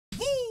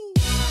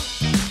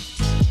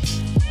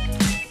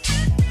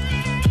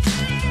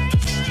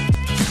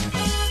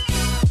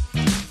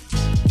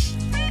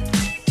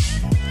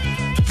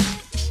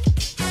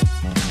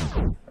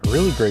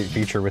really great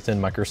feature within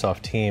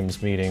Microsoft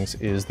Teams meetings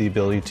is the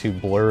ability to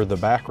blur the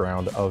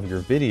background of your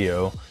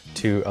video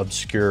to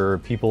obscure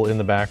people in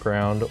the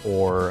background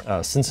or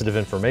sensitive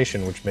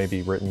information which may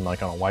be written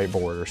like on a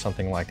whiteboard or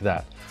something like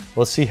that.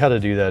 Let's see how to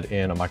do that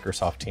in a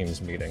Microsoft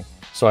Teams meeting.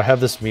 So I have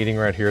this meeting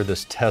right here,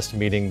 this test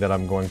meeting that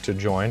I'm going to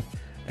join.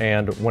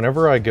 And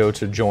whenever I go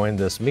to join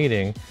this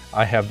meeting,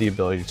 I have the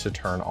ability to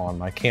turn on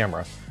my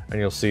camera. And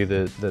you'll see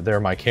that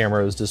there my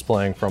camera is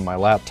displaying from my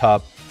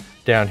laptop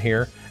down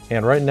here.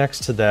 And right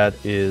next to that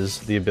is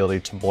the ability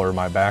to blur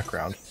my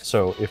background.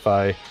 So if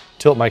I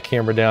tilt my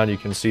camera down, you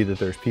can see that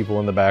there's people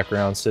in the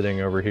background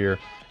sitting over here.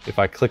 If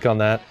I click on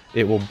that,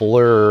 it will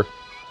blur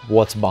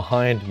what's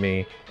behind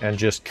me and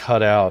just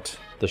cut out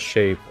the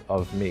shape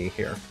of me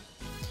here.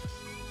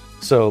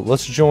 So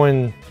let's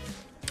join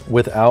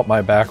without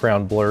my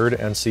background blurred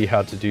and see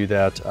how to do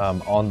that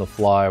on the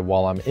fly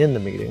while I'm in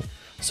the meeting.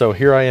 So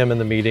here I am in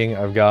the meeting.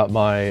 I've got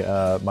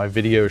my, my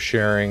video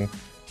sharing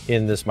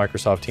in this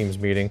Microsoft Teams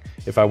meeting.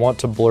 If I want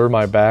to blur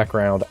my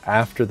background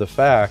after the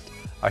fact,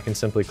 I can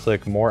simply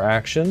click More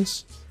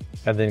Actions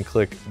and then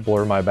click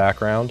Blur My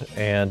Background.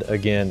 And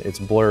again, it's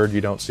blurred.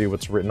 You don't see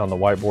what's written on the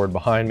whiteboard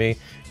behind me.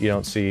 You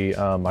don't see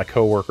my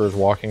coworkers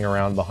walking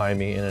around behind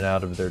me in and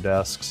out of their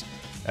desks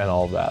and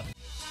all of that.